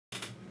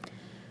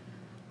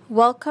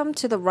Welcome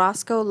to the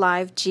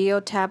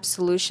RoscoLive+Geotab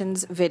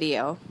Solutions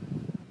video.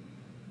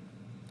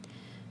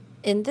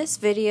 In this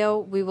video,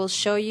 we will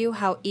show you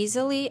how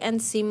easily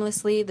and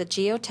seamlessly the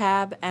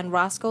Geotab and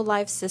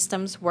RoscoLive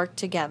systems work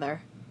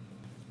together.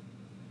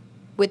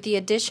 With the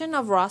addition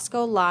of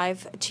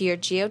RoscoLive to your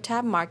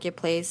Geotab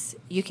marketplace,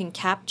 you can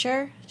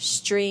capture,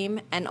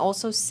 stream, and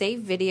also save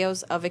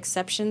videos of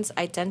exceptions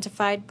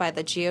identified by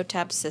the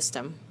Geotab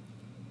system.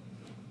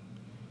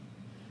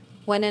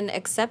 When an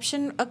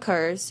exception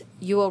occurs,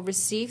 you will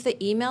receive the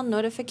email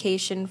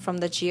notification from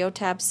the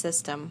Geotab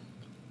system.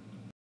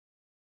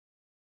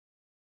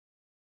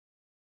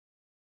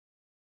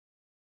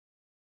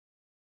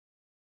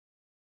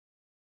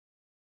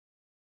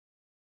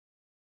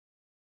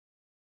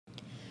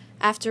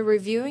 After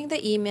reviewing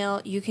the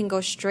email, you can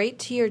go straight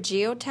to your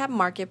Geotab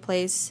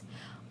marketplace,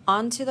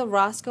 onto the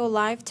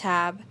RoscoLive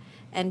tab,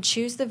 and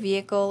choose the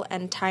vehicle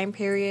and time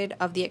period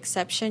of the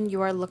exception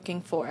you are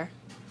looking for.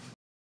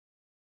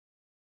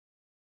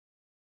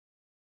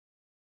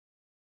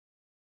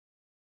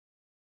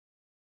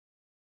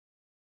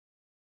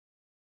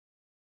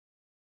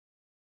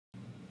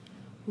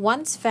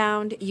 Once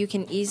found, you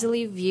can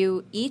easily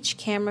view each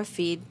camera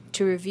feed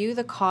to review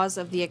the cause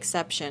of the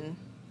exception.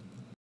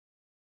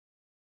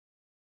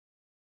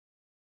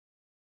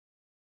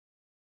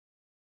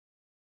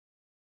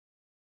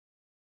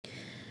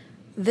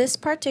 This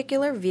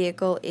particular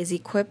vehicle is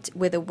equipped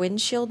with a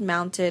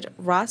windshield-mounted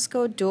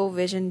Rosco Dual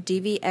Vision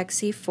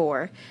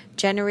DVXE4,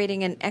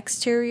 generating an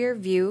exterior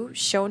view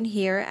shown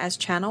here as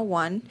Channel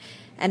 1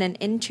 and an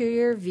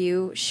interior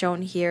view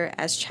shown here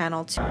as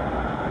Channel 2.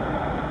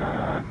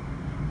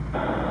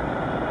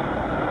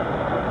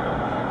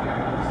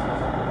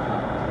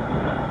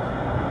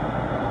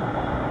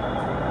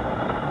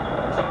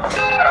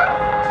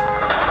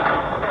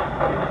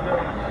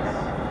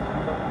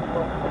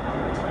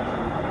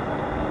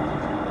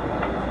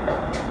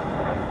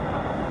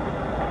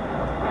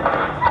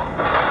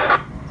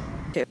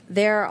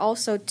 There are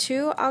also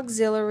two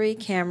auxiliary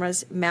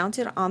cameras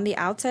mounted on the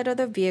outside of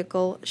the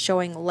vehicle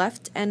showing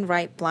left and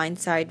right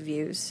blindside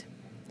views.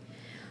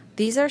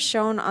 These are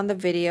shown on the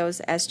videos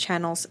as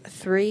channels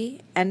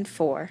 3 and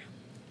 4.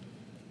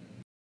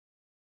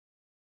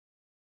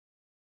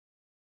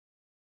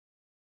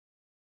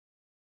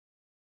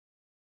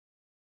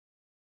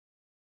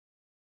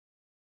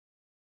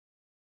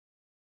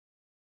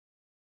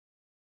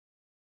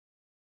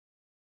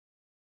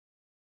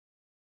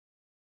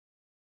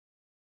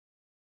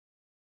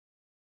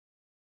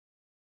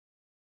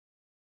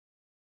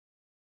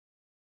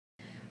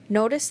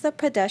 Notice the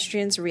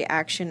pedestrian's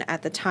reaction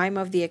at the time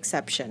of the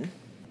exception.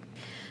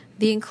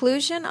 The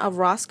inclusion of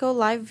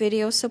RoscoLive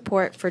video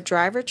support for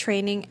driver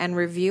training and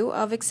review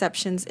of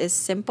exceptions is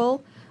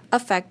simple,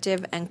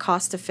 effective, and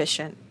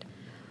cost-efficient.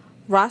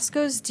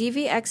 Rosco's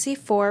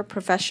DVXE4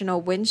 professional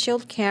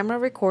windshield camera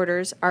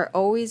recorders are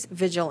always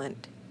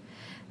vigilant.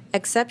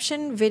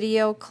 Exception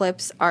video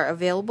clips are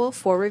available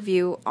for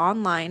review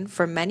online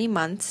for many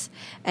months,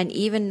 and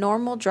even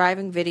normal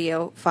driving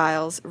video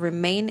files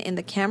remain in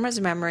the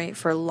camera's memory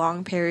for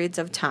long periods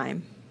of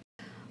time.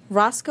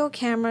 Rosco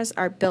cameras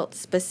are built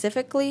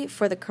specifically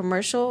for the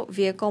commercial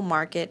vehicle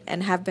market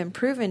and have been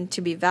proven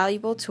to be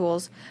valuable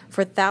tools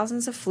for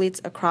thousands of fleets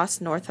across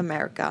North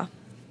America.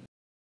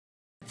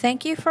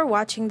 Thank you for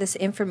watching this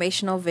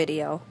informational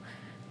video.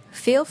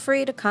 Feel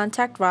free to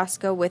contact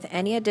Rosco with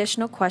any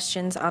additional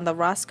questions on the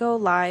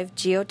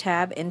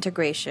RoscoLive+Geotab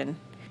integration.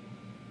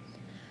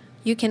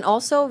 You can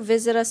also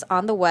visit us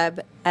on the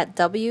web at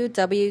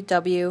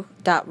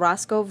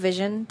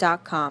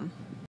www.roscovision.com.